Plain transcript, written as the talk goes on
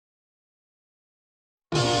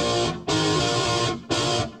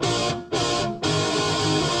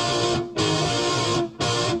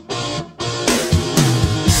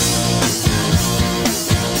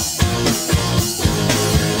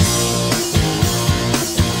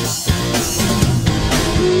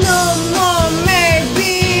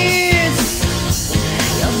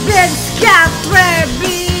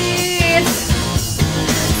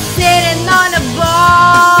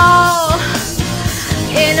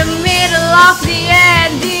middle of the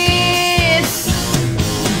Andes.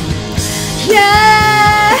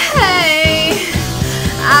 Yeah,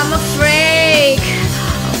 I'm a freak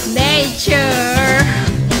of nature.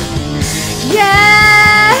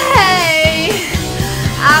 Yeah,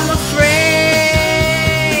 I'm a freak.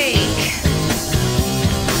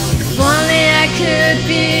 If only I could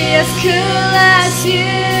be as cool as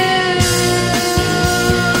you,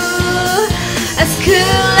 as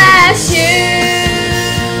cool as you.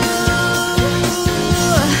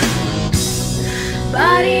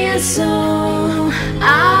 Body and soul,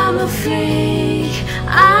 I'm a freak,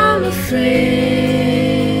 I'm a freak.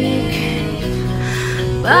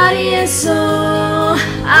 Body and soul,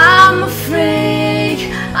 I'm a freak.